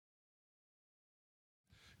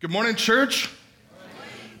Good morning, church.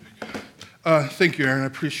 Thank you, Aaron. I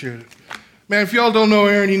appreciate it. Man, if y'all don't know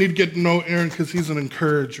Aaron, you need to get to know Aaron because he's an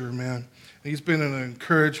encourager, man. He's been an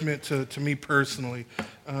encouragement to me personally,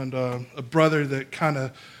 and a brother that kind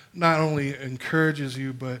of not only encourages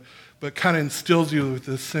you, but kind of instills you with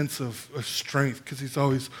this sense of strength because he's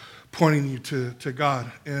always pointing you to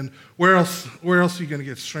God. And where else are you going to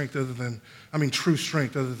get strength true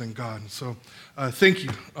strength other than God? And so thank you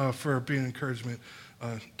for being an encouragement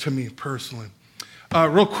to me personally.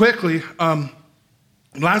 Real quickly,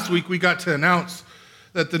 last week we got to announce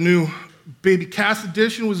that the new Baby Cass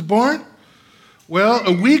edition was born. Well,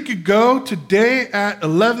 a week ago today at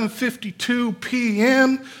 11:52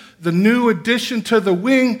 p.m., the new addition to the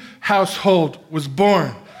Wing household was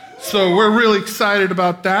born. So we're really excited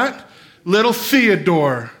about that. Little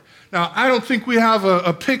Theodore. Now, I don't think we have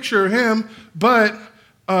a picture of him, but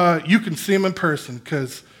you can see him in person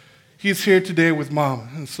because he's here today with Mama.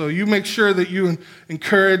 And so you make sure that you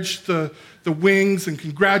encourage the Wings and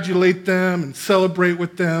congratulate them and celebrate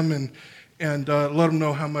with them and let them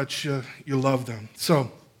know how much you love them.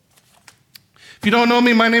 So if you don't know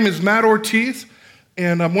me, my name is Matt Ortiz,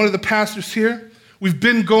 and I'm one of the pastors here. We've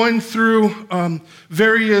been going through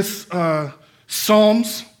various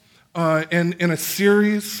Psalms in a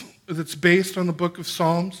series that's based on the book of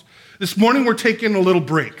Psalms. This morning we're taking a little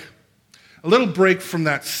break from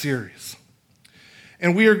that series.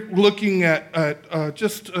 And we are looking at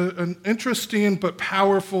just an interesting but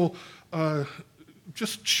powerful,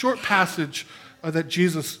 just short passage that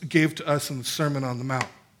Jesus gave to us in the Sermon on the Mount.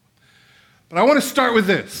 But I want to start with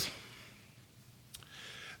this,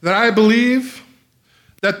 that I believe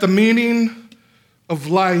that the meaning of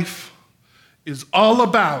life is all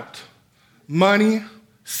about money,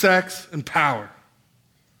 sex, and power.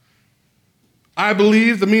 I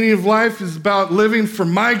believe the meaning of life is about living for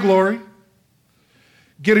my glory,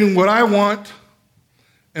 getting what I want,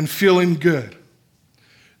 and feeling good.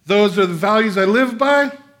 Those are the values I live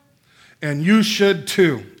by, and you should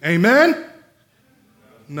too. Amen?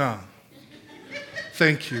 No.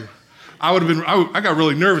 Thank you. I got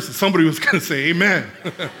really nervous that somebody was going to say amen.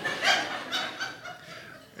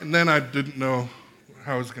 And then I didn't know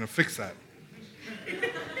how I was going to fix that.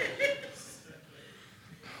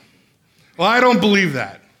 Well, I don't believe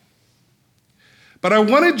that. But I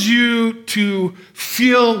wanted you to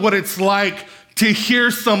feel what it's like to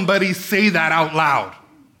hear somebody say that out loud.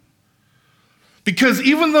 Because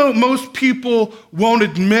even though most people won't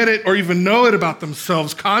admit it or even know it about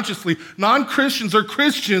themselves consciously, non-Christians or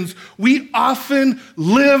Christians, we often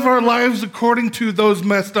live our lives according to those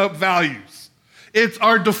messed up values. It's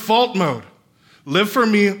our default mode. Live for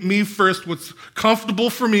me first, what's comfortable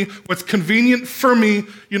for me, what's convenient for me,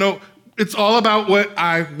 it's all about what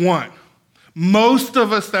I want. Most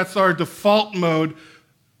of us, that's our default mode,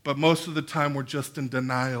 but most of the time we're just in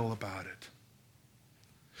denial about it.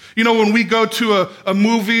 When we go to a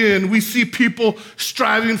movie and we see people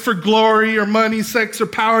striving for glory or money, sex, or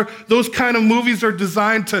power, those kind of movies are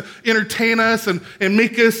designed to entertain us and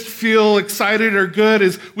make us feel excited or good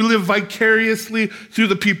as we live vicariously through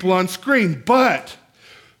the people on screen. But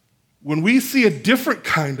when we see a different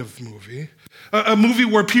kind of movie, a movie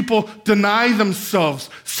where people deny themselves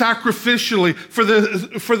sacrificially for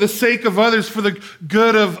the sake of others, for the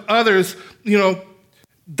good of others,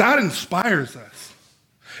 that inspires us.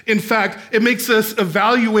 In fact, it makes us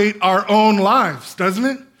evaluate our own lives, doesn't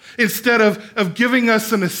it? Instead of giving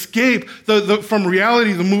us an escape from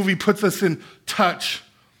reality, the movie puts us in touch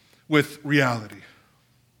with reality.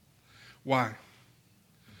 Why?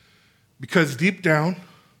 Because deep down,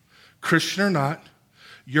 Christian or not,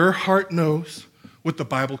 your heart knows what the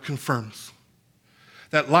Bible confirms,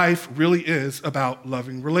 that life really is about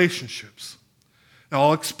loving relationships. Now,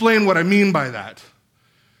 I'll explain what I mean by that,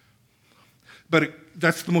 but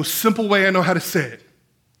that's the most simple way I know how to say it.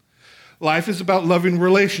 Life is about loving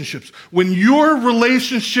relationships. When your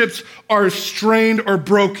relationships are strained or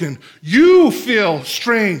broken, you feel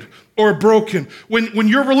strained or broken. When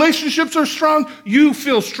your relationships are strong, you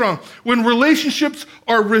feel strong. When relationships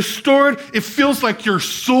are restored, it feels like your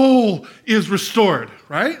soul is restored,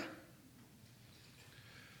 right?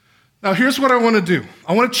 Now, here's what I want to do.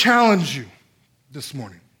 I want to challenge you this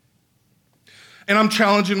morning. And I'm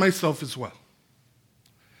challenging myself as well.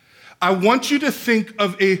 I want you to think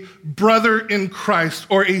of a brother in Christ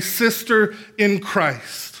or a sister in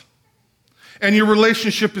Christ, and your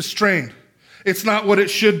relationship is strained. It's not what it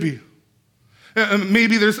should be.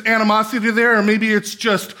 Maybe there's animosity there, or maybe it's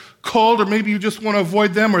just cold, or maybe you just want to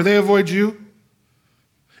avoid them or they avoid you.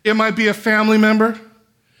 It might be a family member.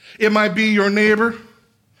 It might be your neighbor.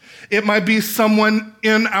 It might be someone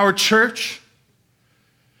in our church.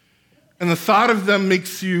 and the thought of them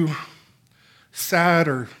makes you sad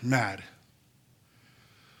or mad,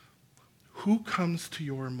 who comes to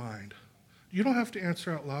your mind? You don't have to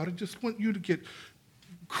answer out loud. I just want you to get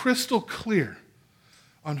crystal clear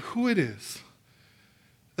on who it is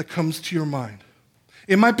that comes to your mind.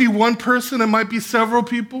 It might be one person, it might be several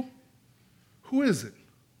people. Who is it?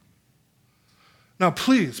 Now,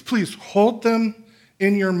 please hold them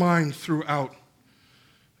in your mind throughout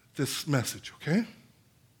this message, okay?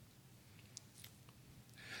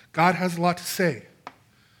 God has a lot to say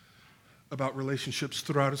about relationships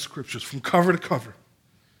throughout his scriptures, from cover to cover.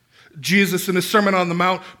 Jesus, in his Sermon on the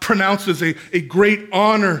Mount, pronounces a great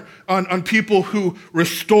honor on people who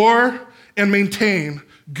restore and maintain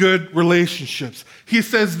good relationships. He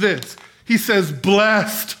says this. He says,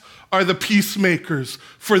 "Blessed are the peacemakers,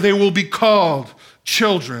 for they will be called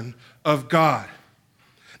children of God."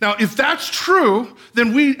 Now, if that's true,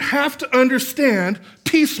 then we have to understand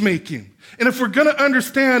peacemaking. And if we're going to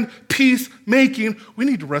understand peacemaking, we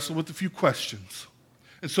need to wrestle with a few questions.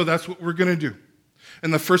 And so that's what we're going to do.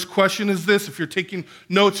 And the first question is this. If you're taking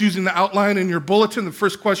notes using the outline in your bulletin, the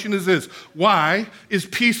first question is this. Why is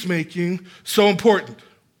peacemaking so important?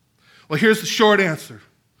 Well, here's the short answer.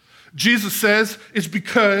 Jesus says it's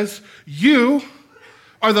because you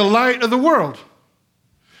are the light of the world.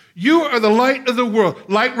 You are the light of the world.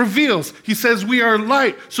 Light reveals. He says we are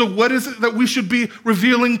light. So what is it that we should be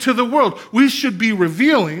revealing to the world? We should be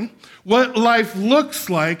revealing what life looks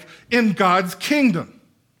like in God's kingdom.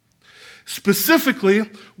 Specifically,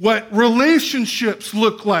 what relationships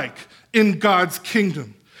look like in God's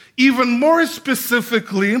kingdom. Even more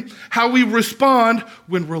specifically, how we respond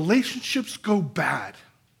when relationships go bad.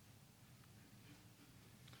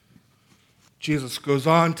 Jesus goes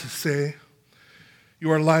on to say,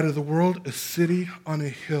 "You are light of the world. A city on a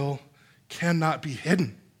hill cannot be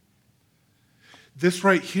hidden." This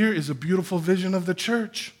right here is a beautiful vision of the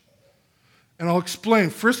church. And I'll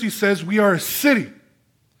explain. First, he says we are a city.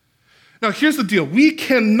 Now, here's the deal. We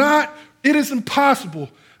cannot, it is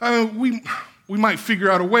impossible. We might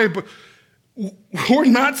figure out a way, but we're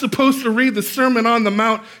not supposed to read the Sermon on the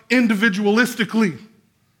Mount individualistically.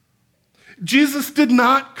 Jesus did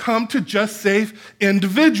not come to just save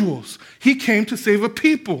individuals. He came to save a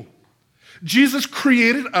people. Jesus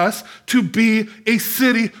created us to be a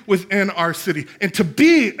city within our city. And to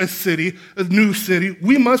be a city, a new city,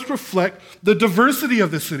 we must reflect the diversity of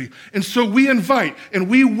the city. And so we invite and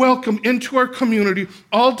we welcome into our community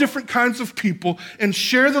all different kinds of people and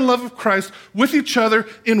share the love of Christ with each other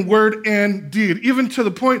in word and deed, even to the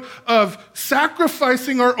point of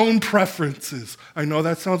sacrificing our own preferences. I know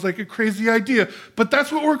that sounds like a crazy idea, but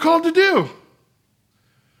that's what we're called to do.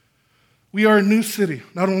 We are a new city.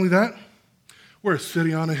 Not only that, we're a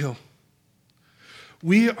city on a hill.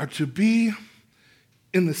 We are to be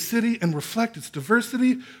in the city and reflect its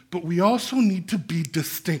diversity, but we also need to be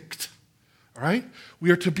distinct, all right? We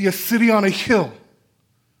are to be a city on a hill.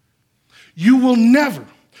 You will never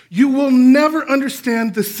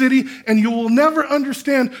understand the city, and you will never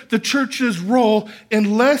understand the church's role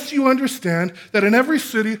unless you understand that in every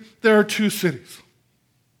city, there are two cities.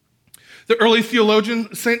 The early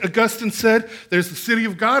theologian, St. Augustine, said, there's the city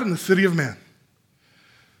of God and the city of man.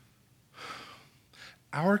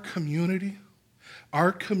 Our community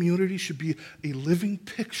should be a living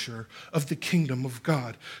picture of the kingdom of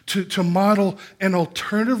God, to model an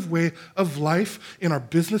alternative way of life in our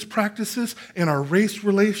business practices, in our race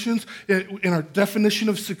relations, in our definition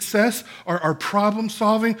of success, our problem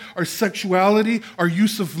solving, our sexuality, our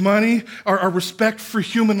use of money, our respect for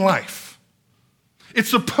human life. It's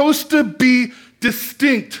supposed to be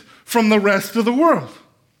distinct from the rest of the world.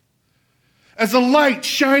 As a light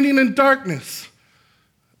shining in darkness,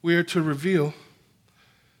 we are to reveal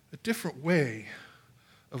a different way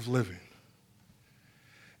of living.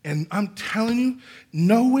 And I'm telling you,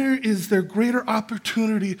 nowhere is there greater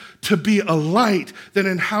opportunity to be a light than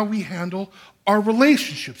in how we handle our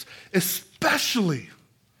relationships, especially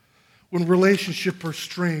when relationships are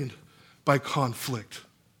strained by conflict.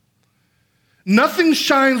 Nothing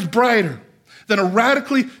shines brighter than a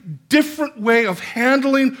radically different way of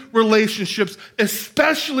handling relationships,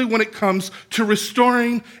 especially when it comes to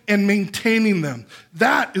restoring and maintaining them.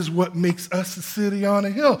 That is what makes us a city on a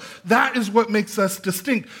hill. That is what makes us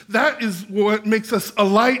distinct. That is what makes us a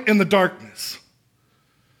light in the darkness.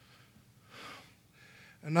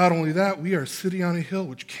 And not only that, we are a city on a hill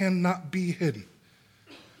which cannot be hidden.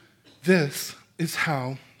 This is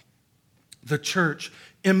how the church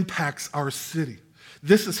impacts our city.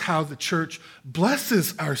 This is how the church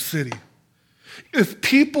blesses our city. If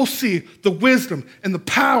people see the wisdom and the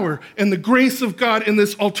power and the grace of God in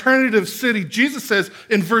this alternative city, Jesus says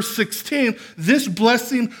in verse 16, this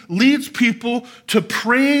blessing leads people to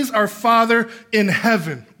praise our Father in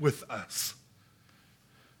heaven with us.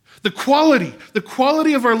 The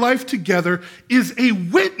quality of our life together is a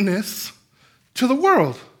witness to the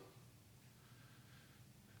world.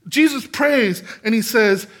 Jesus prays and he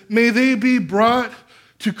says, may they be brought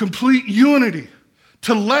to complete unity,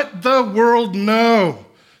 to let the world know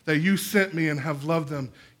that you sent me and have loved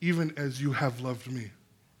them even as you have loved me.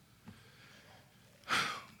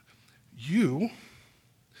 You,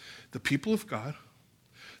 the people of God,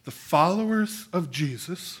 the followers of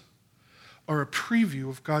Jesus, are a preview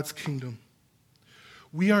of God's kingdom.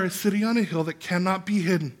 We are a city on a hill that cannot be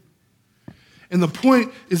hidden. And the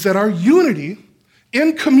point is that our unity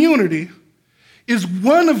in community is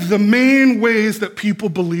one of the main ways that people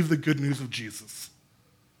believe the good news of Jesus.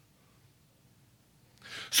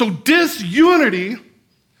 So disunity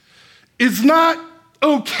is not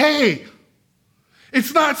okay.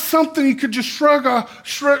 It's not something you could just shrug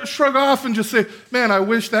off and just say, man, I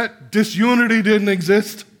wish that disunity didn't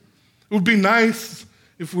exist. It would be nice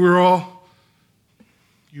if we were all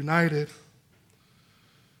united.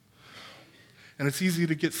 And it's easy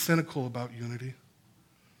to get cynical about unity.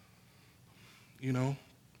 You know,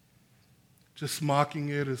 just mocking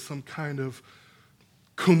it as some kind of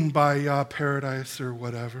kumbaya paradise or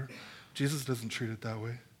whatever. Jesus doesn't treat it that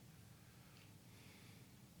way.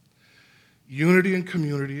 Unity and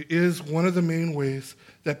community is one of the main ways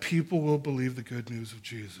that people will believe the good news of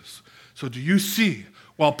Jesus. So do you see,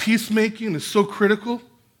 while peacemaking is so critical?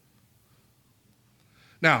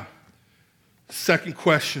 Now, second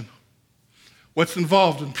question, what's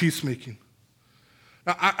involved in peacemaking?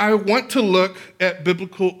 Now, I want to look at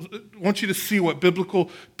I want you to see what biblical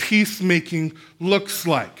peacemaking looks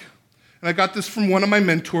like. And I got this from one of my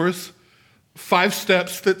mentors, 5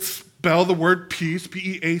 steps that spell the word peace,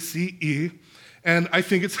 P-E-A-C-E, and I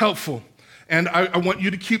think it's helpful. And I want you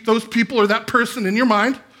to keep those people or that person in your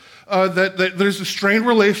mind, that there's a strained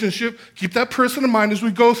relationship. Keep that person in mind as we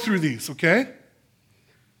go through these, okay?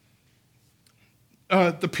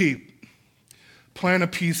 The P. Plan a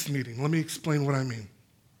peace meeting. Let me explain what I mean.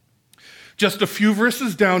 Just a few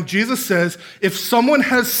verses down, Jesus says, if someone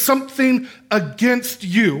has something against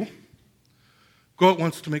you, go at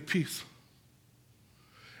once to make peace.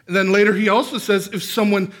 And then later he also says, if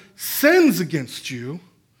someone sins against you,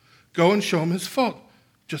 go and show him his fault,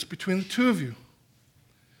 just between the two of you.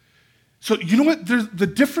 So you know what? There's the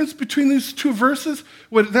difference between these 2 verses,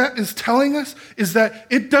 what that is telling us is that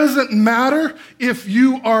it doesn't matter if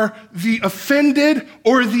you are the offended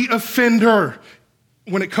or the offender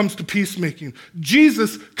when it comes to peacemaking.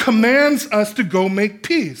 Jesus commands us to go make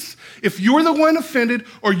peace. If you're the one offended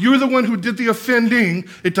or you're the one who did the offending,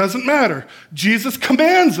 it doesn't matter. Jesus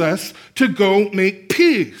commands us to go make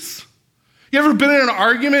peace. You ever been in an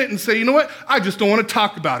argument and say, you know what? I just don't want to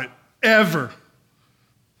talk about it, ever.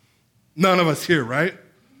 None of us here, right?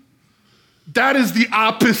 That is the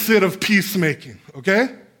opposite of peacemaking,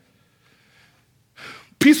 okay?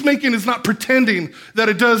 Peacemaking is not pretending that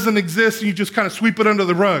it doesn't exist and you just kind of sweep it under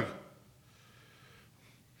the rug.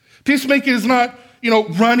 Peacemaking is not,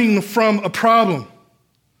 running from a problem.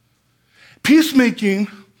 Peacemaking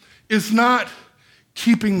is not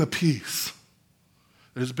keeping the peace.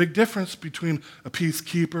 There's a big difference between a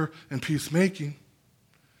peacekeeper and peacemaking.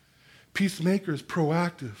 Peacemaker is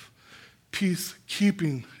proactive.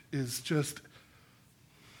 Peacekeeping is just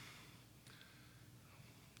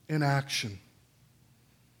inaction.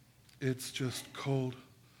 It's just cold,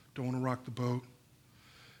 don't want to rock the boat.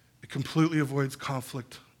 It completely avoids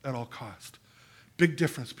conflict at all cost. Big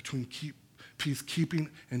difference between peacekeeping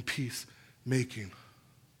and peacemaking.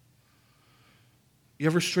 You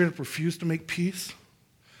ever straight up refuse to make peace,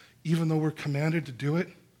 even though we're commanded to do it?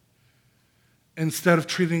 Instead of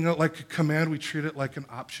treating it like a command, we treat it like an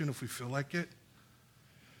option if we feel like it.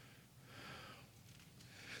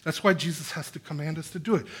 That's why Jesus has to command us to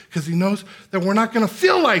do it, because he knows that we're not going to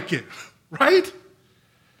feel like it, right?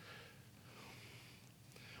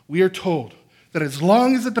 We are told that as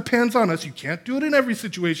long as it depends on us, you can't do it in every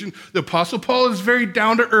situation. The Apostle Paul is very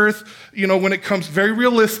down to earth, when it comes very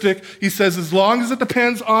realistic. He says, as long as it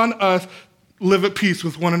depends on us, live at peace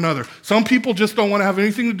with one another. Some people just don't want to have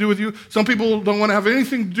anything to do with you. Some people don't want to have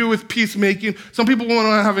anything to do with peacemaking. Some people want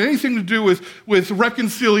to have anything to do with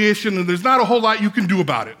reconciliation, and there's not a whole lot you can do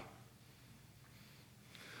about it.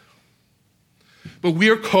 But we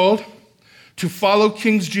are called to follow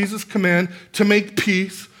King Jesus' command to make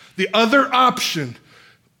peace. The other option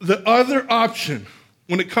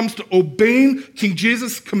when it comes to obeying King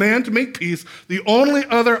Jesus' command to make peace, the only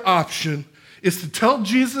other option is to tell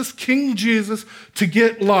Jesus, King Jesus, to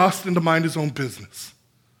get lost and to mind his own business.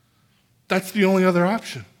 That's the only other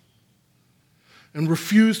option. And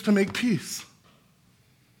refuse to make peace.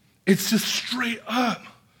 It's just straight up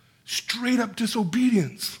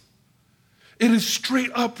disobedience. It is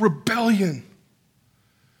straight up rebellion.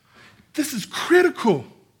 This is critical.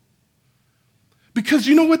 Because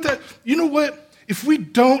you know what? If we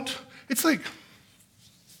don't, it's like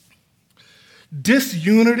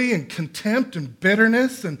disunity and contempt and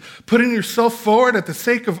bitterness and putting yourself forward at the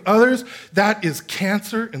sake of others, that is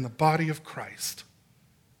cancer in the body of Christ.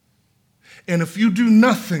 And if you do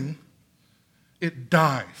nothing, it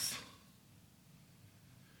dies.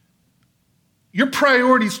 Your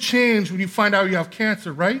priorities change when you find out you have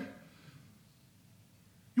cancer, right?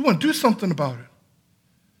 You want to do something about it.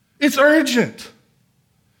 It's urgent.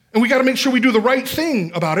 And we got to make sure we do the right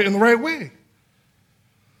thing about it in the right way.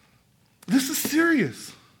 This is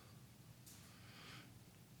serious.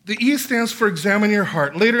 The E stands for examine your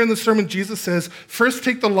heart. Later in the sermon, Jesus says, first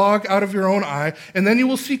take the log out of your own eye, and then you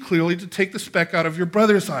will see clearly to take the speck out of your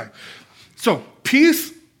brother's eye. So,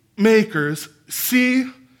 peacemakers see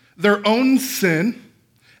their own sin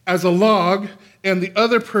as a log and the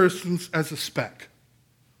other person's as a speck.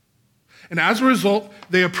 And as a result,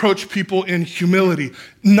 they approach people in humility,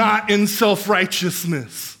 not in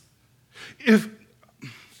self-righteousness.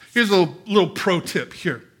 Here's a little pro tip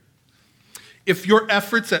here. If your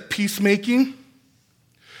efforts at peacemaking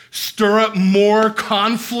stir up more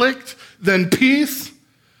conflict than peace,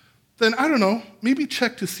 then I don't know, maybe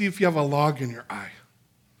check to see if you have a log in your eye.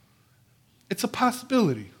 It's a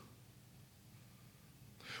possibility.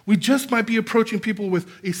 We just might be approaching people with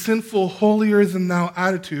a sinful, holier-than-thou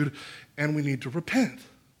attitude, and we need to repent.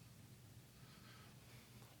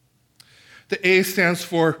 The A stands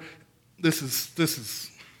for, this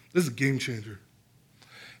is a game changer.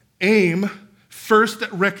 Aim first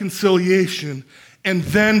at reconciliation and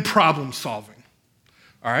then problem solving.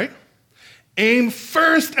 All right? Aim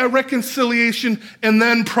first at reconciliation and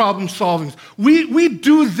then problem solving. We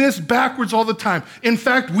do this backwards all the time. In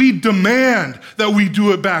fact, we demand that we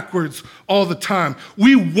do it backwards all the time.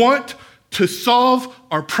 We want to solve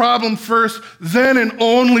our problem first, then and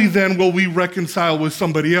only then will we reconcile with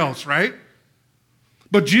somebody else, right?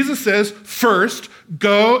 But Jesus says, first,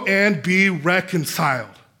 go and be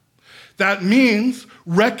reconciled. That means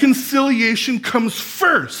reconciliation comes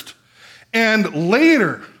first, and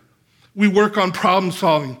later we work on problem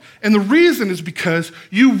solving. And the reason is because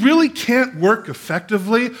you really can't work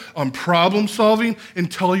effectively on problem solving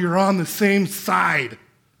until you're on the same side.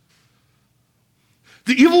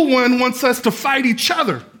 The evil one wants us to fight each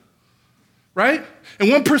other, right? And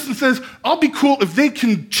one person says, I'll be cool if they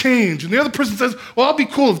can change. And the other person says, well, I'll be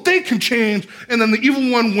cool if they can change. And then the evil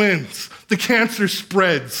one wins. The cancer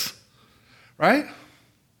spreads, right?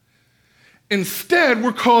 Instead,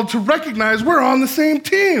 we're called to recognize we're on the same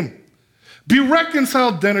team. Be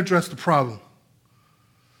reconciled, then address the problem.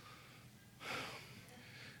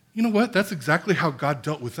 You know what? That's exactly how God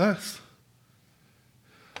dealt with us.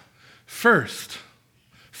 First,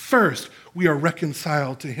 we are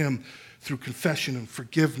reconciled to him through confession and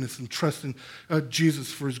forgiveness and trusting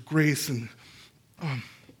Jesus for his grace and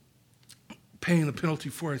paying the penalty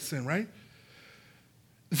for our sin, right?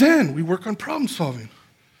 Then we work on problem solving,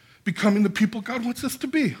 becoming the people God wants us to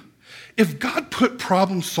be. If God put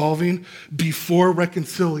problem solving before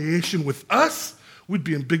reconciliation with us, we'd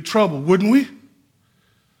be in big trouble, wouldn't we?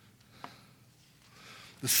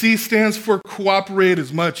 The C stands for cooperate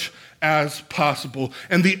as much as possible.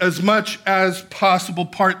 And the as much as possible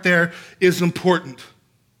part there is important.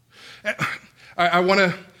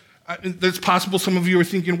 It's possible some of you are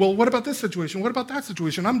thinking, well, what about this situation? What about that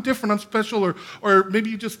situation? I'm different, I'm special, or maybe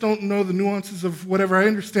you just don't know the nuances of whatever. I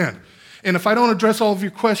understand. And if I don't address all of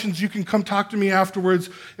your questions, you can come talk to me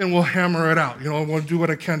afterwards and we'll hammer it out. I want to do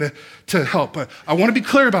what I can to help. But I want to be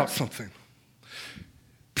clear about something.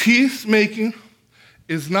 Peacemaking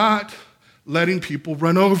is not letting people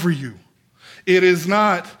run over you. It is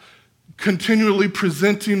not continually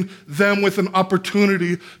presenting them with an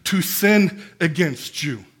opportunity to sin against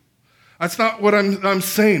you. That's not what I'm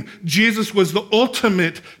saying. Jesus was the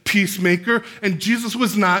ultimate peacemaker, and Jesus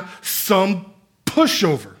was not some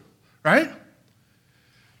pushover, right?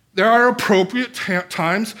 There are appropriate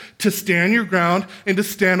times to stand your ground and to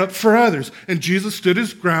stand up for others. And Jesus stood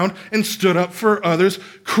his ground and stood up for others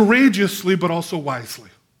courageously, but also wisely,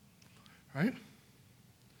 right?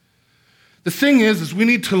 The thing is we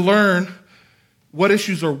need to learn what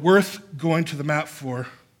issues are worth going to the mat for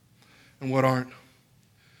and what aren't.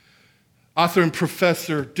 Author and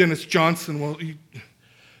professor Dennis Johnson, well, he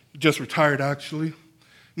just retired actually.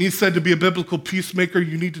 And he said to be a biblical peacemaker,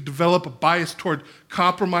 you need to develop a bias toward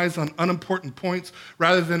compromise on unimportant points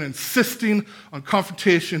rather than insisting on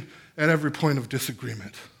confrontation at every point of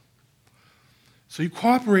disagreement. So you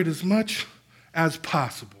cooperate as much as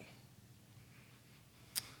possible.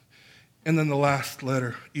 And then the last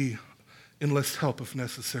letter, E, enlist help if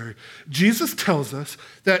necessary. Jesus tells us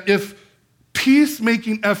that if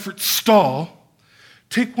peacemaking efforts stall,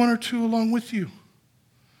 take one or two along with you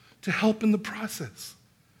to help in the process.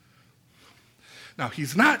 Now,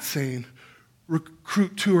 he's not saying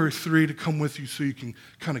recruit 2 or 3 to come with you so you can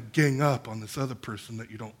kind of gang up on this other person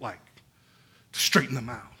that you don't like, to straighten them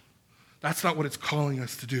out. That's not what it's calling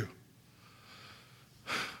us to do.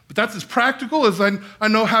 But that's as practical as I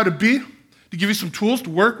know how to be, to give you some tools to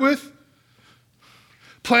work with.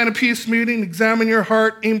 Plan a peace meeting, examine your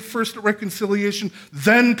heart, aim first at reconciliation,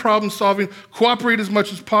 then problem solving, cooperate as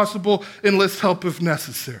much as possible, enlist help if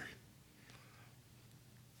necessary.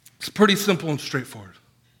 It's pretty simple and straightforward.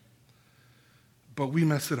 But we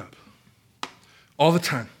mess it up all the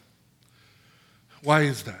time. Why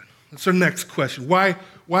is that? That's our next question. Why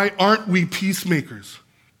aren't we peacemakers?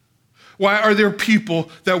 Why are there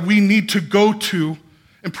people that we need to go to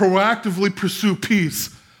and proactively pursue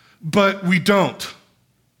peace, but we don't?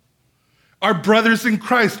 Our brothers in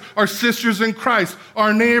Christ, our sisters in Christ,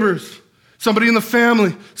 our neighbors, somebody in the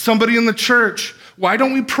family, somebody in the church. Why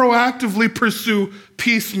don't we proactively pursue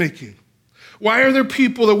peacemaking? Why are there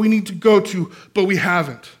people that we need to go to, but we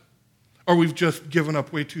haven't? Or we've just given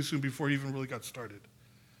up way too soon before we even really got started?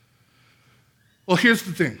 Well, here's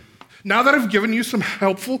the thing. Now that I've given you some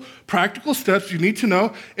helpful, practical steps, you need to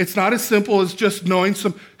know it's not as simple as just knowing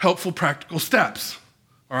some helpful, practical steps.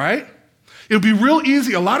 All right? It'll be real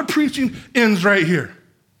easy. A lot of preaching ends right here.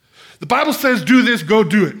 The Bible says, do this, go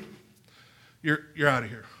do it. You're out of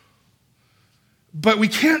here. But we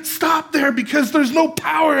can't stop there because there's no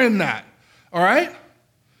power in that. All right?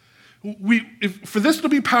 For this to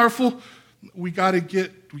be powerful, we got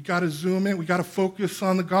to zoom in. We got to focus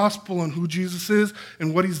on the gospel and who Jesus is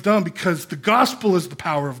and what he's done, because the gospel is the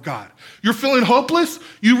power of God. You're feeling hopeless?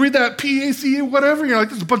 You read that PACE, whatever, you're like,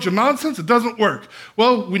 this is a bunch of nonsense. It doesn't work.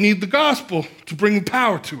 Well, we need the gospel to bring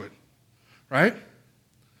power to it, right?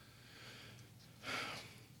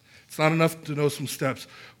 It's not enough to know some steps.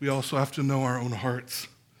 We also have to know our own hearts.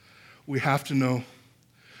 We have to know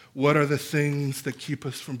what are the things that keep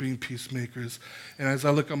us from being peacemakers. And as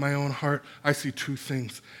I look at my own heart, I see 2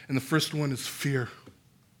 things. And the first one is fear.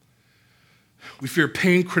 We fear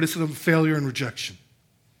pain, criticism, failure, and rejection,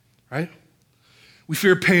 right? We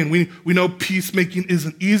fear pain. We know peacemaking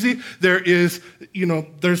isn't easy. There's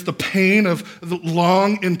the pain of the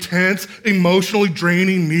long, intense, emotionally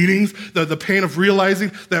draining meetings, the pain of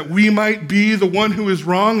realizing that we might be the one who is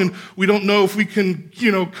wrong, and we don't know if we can,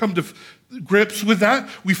 come to grips with that.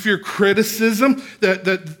 We fear criticism,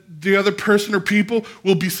 that the other person or people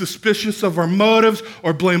will be suspicious of our motives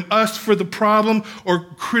or blame us for the problem or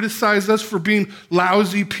criticize us for being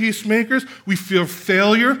lousy peacemakers. We fear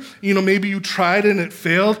failure. Maybe you tried and it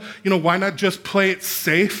failed. Why not just play it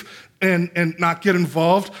safe and not get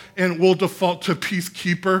involved, and we'll default to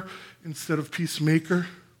peacekeeper instead of peacemaker?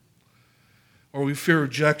 Or we fear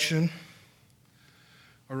rejection.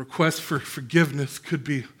 Our request for forgiveness could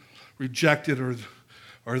be rejected,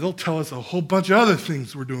 or they'll tell us a whole bunch of other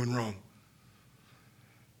things we're doing wrong.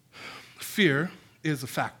 Fear is a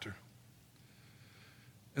factor.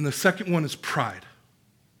 And the second one is pride.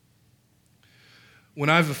 When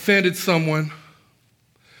I've offended someone,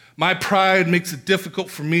 my pride makes it difficult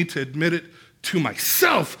for me to admit it to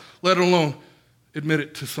myself, let alone admit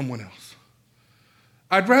it to someone else.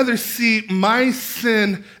 I'd rather see my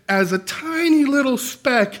sin as a tiny little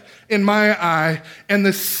speck in my eye and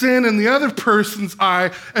the sin in the other person's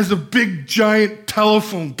eye as a big, giant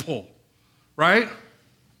telephone pole, right?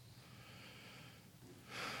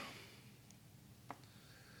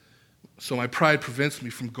 So my pride prevents me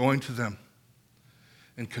from going to them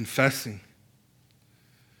and confessing.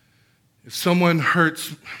 If someone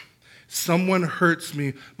hurts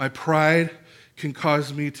me, my pride can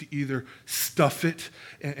cause me to either stuff it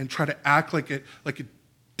and try to act like it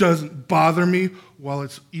doesn't bother me while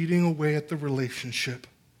it's eating away at the relationship.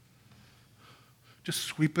 Just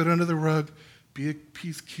sweep it under the rug, be a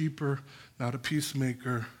peacekeeper, not a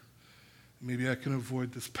peacemaker. Maybe I can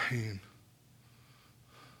avoid this pain.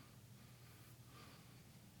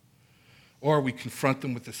 Or we confront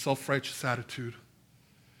them with a self-righteous attitude.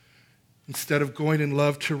 Instead of going in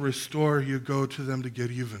love to restore, you go to them to get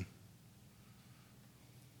even.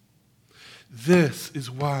 This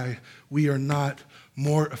is why we are not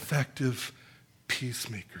more effective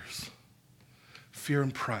peacemakers. Fear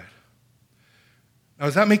and pride. Now,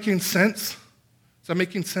 is that making sense? Is that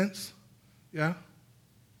making sense? Yeah?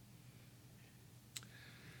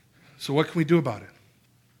 So what can we do about it?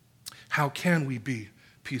 How can we be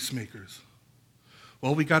peacemakers?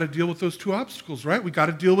 Well, we got to deal with those two obstacles, right? We got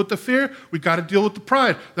to deal with the fear. We got to deal with the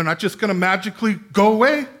pride. They're not just going to magically go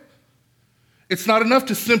away. It's not enough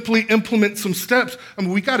to simply implement some steps. I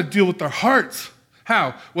mean, we got to deal with our hearts.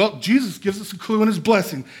 How? Well, Jesus gives us a clue in his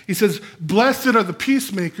blessing. He says, "Blessed are the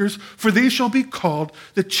peacemakers, for they shall be called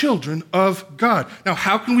the children of God." Now,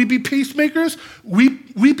 how can we be peacemakers? We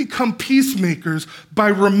become peacemakers by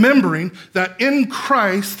remembering that in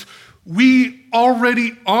Christ, we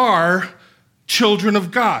already are children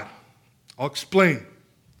of God. I'll explain.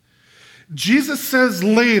 Jesus says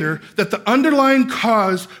later that the underlying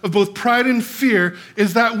cause of both pride and fear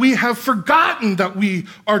is that we have forgotten that we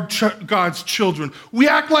are God's children. We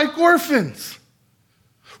act like orphans.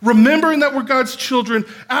 Remembering that we're God's children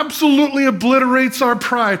absolutely obliterates our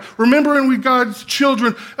pride. Remembering we're God's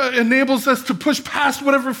children enables us to push past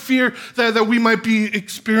whatever fear that we might be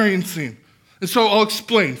experiencing. And so I'll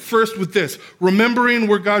explain first with this. Remembering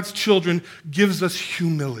we're God's children gives us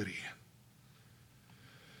humility.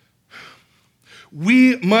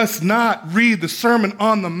 We must not read the Sermon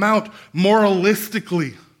on the Mount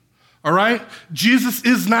moralistically, all right? Jesus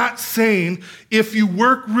is not saying if you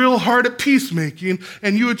work real hard at peacemaking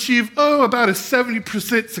and you achieve, about a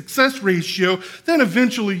 70% success ratio, then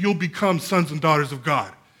eventually you'll become sons and daughters of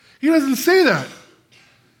God. He doesn't say that.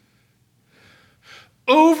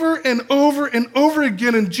 Over and over and over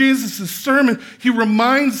again in Jesus' sermon, he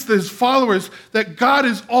reminds his followers that God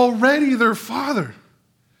is already their Father.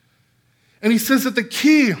 And he says that the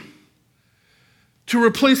key to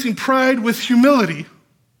replacing pride with humility,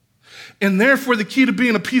 and therefore the key to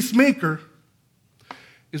being a peacemaker,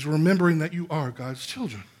 is remembering that you are God's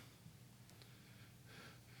children.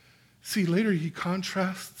 See, later he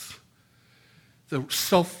contrasts the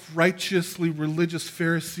self-righteously religious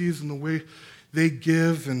Pharisees and the way they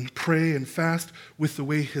give and pray and fast with the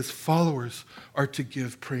way his followers are to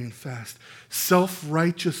give, pray, and fast.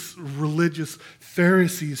 Self-righteous religious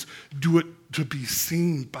Pharisees do it to be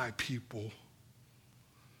seen by people,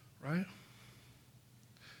 right?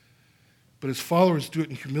 But his followers do it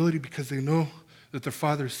in humility because they know that their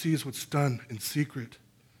Father sees what's done in secret.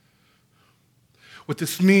 What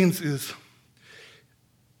this means is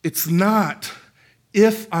it's not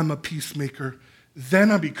if I'm a peacemaker,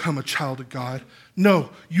 then I become a child of God. No,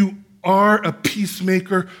 you are a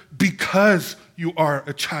peacemaker because you are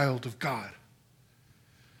a child of God.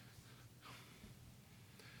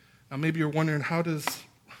 Now, maybe you're wondering, how does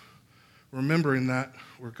remembering that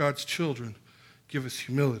we're God's children give us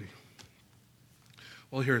humility?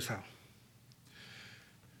 Well, here's how.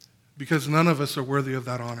 Because none of us are worthy of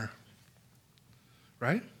that honor,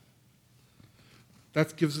 right?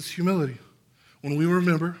 That gives us humility. When we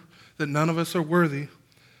remember that none of us are worthy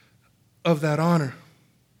of that honor.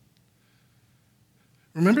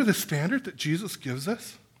 Remember the standard that Jesus gives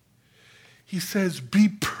us? He says, "Be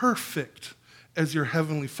perfect as your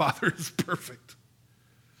heavenly Father is perfect."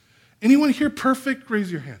 Anyone here perfect?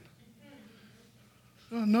 Raise your hand.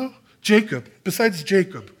 Oh, no? Jacob, besides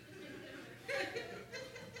Jacob.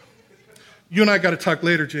 You and I got to talk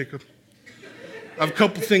later, Jacob. I have a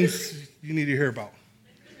couple things you need to hear about.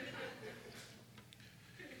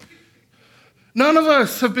 None of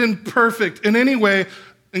us have been perfect in any way,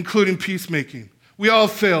 including peacemaking. We all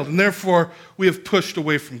failed, and therefore we have pushed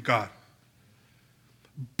away from God.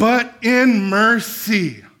 But in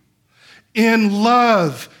mercy, in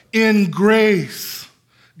love, in grace,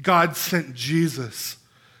 God sent Jesus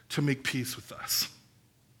to make peace with us.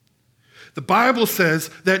 The Bible says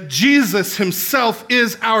that Jesus himself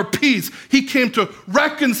is our peace. He came to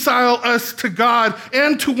reconcile us to God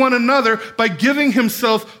and to one another by giving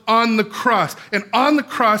himself on the cross. And on the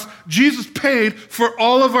cross, Jesus paid for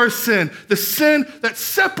all of our sin, the sin that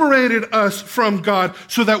separated us from God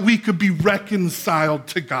so that we could be reconciled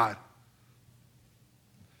to God.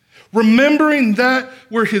 Remembering that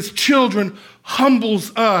we're his children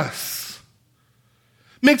humbles us,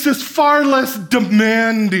 makes us far less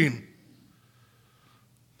demanding,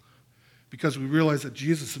 because we realize that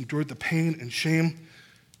Jesus endured the pain and shame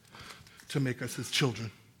to make us his children.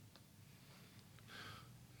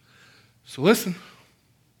 So listen,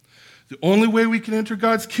 the only way we can enter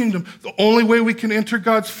God's kingdom, the only way we can enter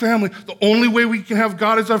God's family, the only way we can have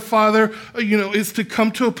God as our Father, is to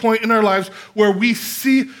come to a point in our lives where we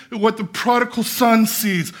see what the prodigal son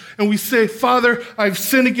sees. And we say, "Father, I've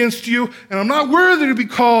sinned against you, and I'm not worthy to be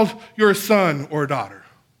called your son or daughter."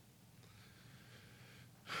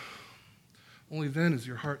 only then is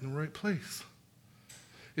your heart in the right place.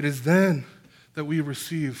 It is then that we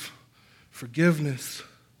receive forgiveness,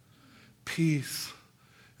 peace,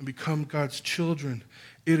 and become God's children.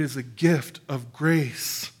 It is a gift of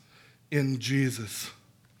grace in Jesus.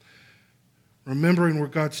 Remembering we're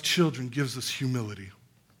God's children gives us humility.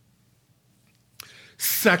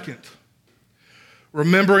 Second,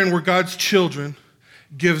 remembering we're God's children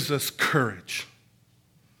gives us courage.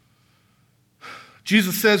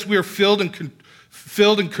 Jesus says we are filled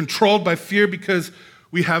and controlled by fear because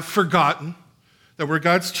we have forgotten that we're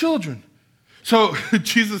God's children. So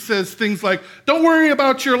Jesus says things like, don't worry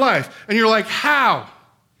about your life. And you're like, how?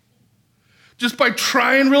 Just by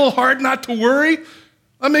trying real hard not to worry?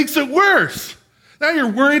 That makes it worse. Now you're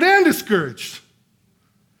worried and discouraged.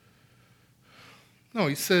 No,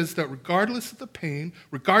 he says that regardless of the pain,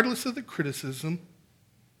 regardless of the criticism,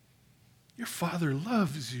 your Father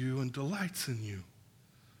loves you and delights in you.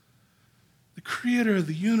 The creator of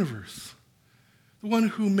the universe, the one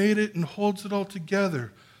who made it and holds it all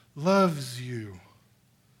together, loves you,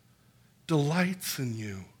 delights in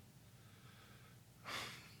you.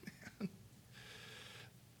 Man,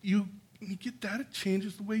 you get that, it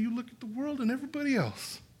changes the way you look at the world and everybody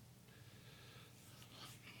else.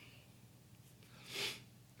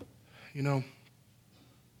 You know,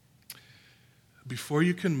 before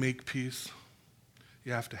you can make peace,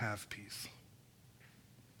 you have to have peace.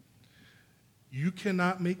 You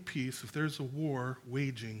cannot make peace if there's a war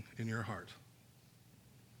waging in your heart.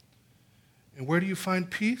 And where do you find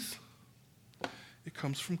peace? It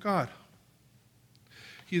comes from God.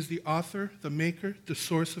 He is the author, the maker, the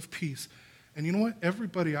source of peace. And you know what?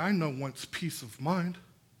 Everybody I know wants peace of mind.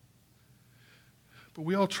 But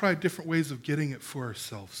we all try different ways of getting it for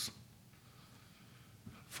ourselves.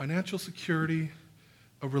 Financial security,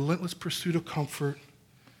 a relentless pursuit of comfort.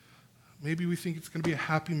 Maybe we think it's going to be a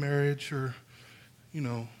happy marriage or,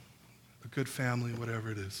 a good family, whatever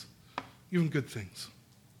it is. Even good things.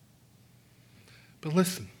 But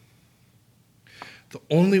listen, the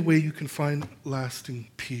only way you can find lasting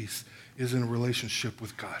peace is in a relationship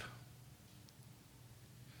with God.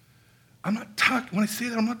 When I say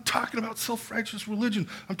that, I'm not talking about self-righteous religion.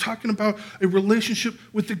 I'm talking about a relationship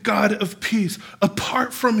with the God of peace.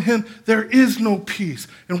 Apart from him, there is no peace.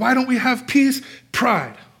 And why don't we have peace?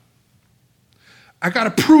 Pride. I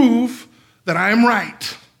got to prove that I am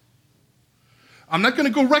right. I'm not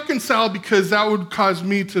going to go reconcile because that would cause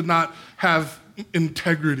me to not have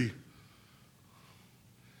integrity.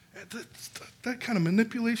 That kind of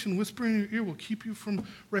manipulation, whispering in your ear will keep you from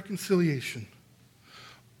reconciliation.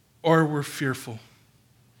 Or we're fearful.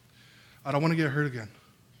 I don't want to get hurt again.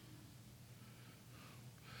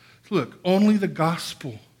 Look, only the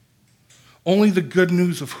gospel, only the good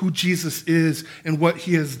news of who Jesus is and what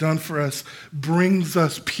he has done for us brings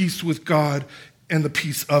us peace with God and the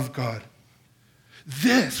peace of God.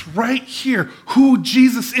 This right here, who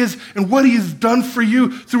Jesus is and what he has done for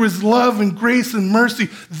you through his love and grace and mercy,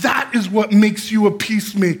 that is what makes you a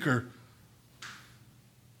peacemaker.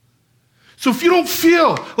 So if you don't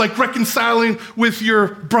feel like reconciling with your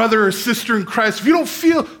brother or sister in Christ, if you don't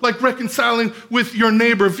feel like reconciling with your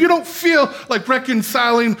neighbor, if you don't feel like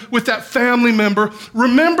reconciling with that family member,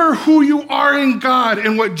 remember who you are in God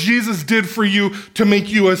and what Jesus did for you to make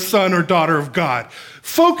you a son or daughter of God.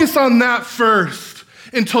 Focus on that first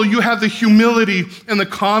until you have the humility and the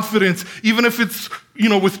confidence, even if it's,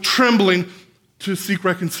 with trembling, to seek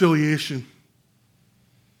reconciliation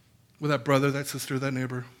with that brother, that sister, that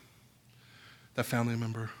neighbor, that family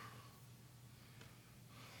member.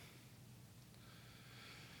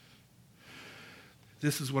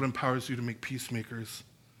 This is what empowers you to make peacemakers.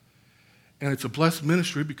 And it's a blessed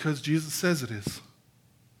ministry because Jesus says it is.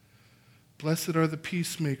 Blessed are the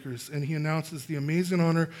peacemakers. And he announces the amazing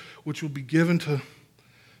honor which will be given to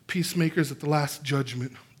peacemakers at the last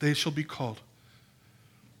judgment. They shall be called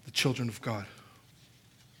the children of God.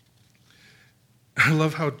 I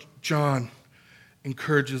love how John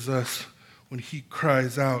encourages us when he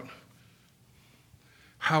cries out,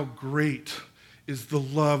 how great is the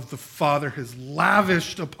love the Father has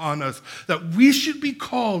lavished upon us, that we should be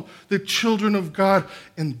called the children of God,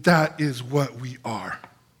 and that is what we are.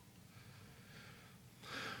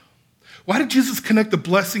 Why did Jesus connect the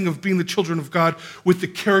blessing of being the children of God with the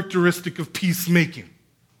characteristic of peacemaking?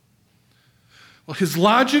 Well, his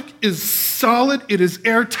logic is solid, it is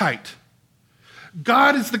airtight.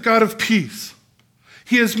 God is the God of peace.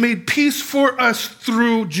 He has made peace for us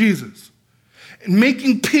through Jesus. And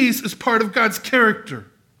making peace is part of God's character.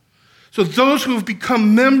 So those who have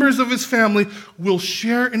become members of his family will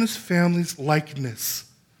share in his family's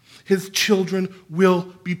likeness. His children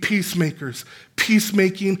will be peacemakers.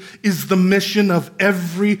 Peacemaking is the mission of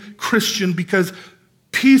every Christian because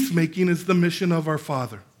peacemaking is the mission of our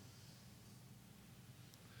Father.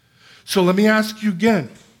 So let me ask you again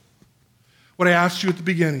what I asked you at the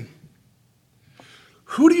beginning.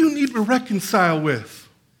 Who do you need to reconcile with?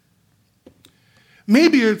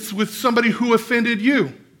 Maybe it's with somebody who offended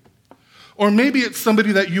you, or maybe it's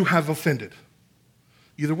somebody that you have offended.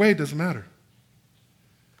 Either way, it doesn't matter.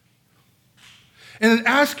 And then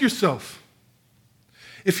ask yourself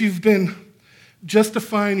if you've been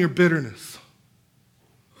justifying your bitterness,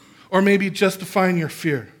 or maybe justifying your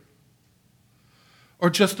fear, or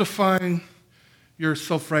justifying your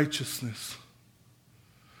self-righteousness,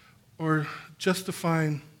 or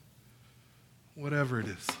justifying whatever it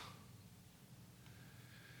is.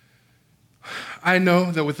 I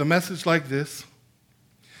know that with a message like this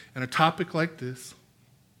and a topic like this,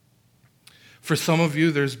 for some of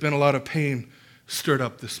you, there's been a lot of pain stirred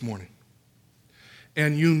up this morning.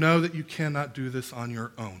 And you know that you cannot do this on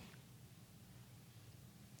your own.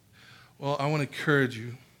 Well, I want to encourage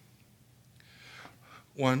you.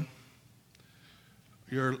 One,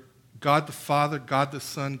 your God the Father, God the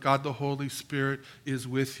Son, God the Holy Spirit is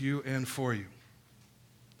with you and for you.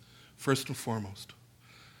 First and foremost,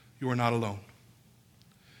 you are not alone.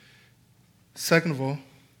 Second of all,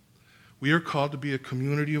 we are called to be a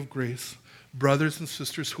community of grace, brothers and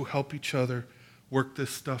sisters who help each other work this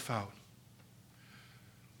stuff out.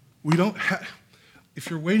 We don't have, if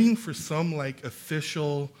you're waiting for some like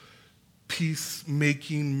official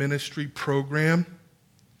peacemaking ministry program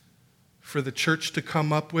for the church to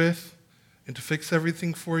come up with and to fix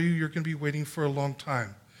everything for you, you're going to be waiting for a long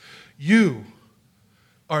time. You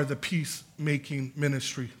are the peacemaking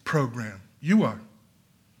ministry program. You are.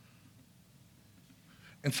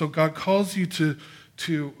 And so God calls you to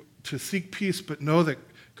seek peace, but know that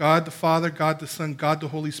God the Father, God the Son, God the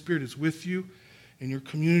Holy Spirit is with you, and your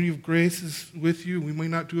community of grace is with you. We may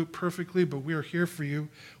not do it perfectly, but we are here for you.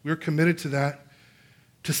 We are committed to that,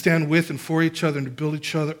 to stand with and for each other and to build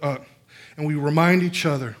each other up. And we remind each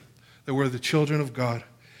other that we're the children of God,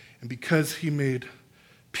 and because He made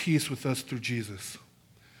peace with us through Jesus,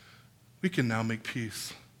 we can now make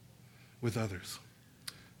peace with others.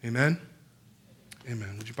 Amen?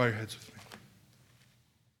 Amen. Would you bow your heads with me?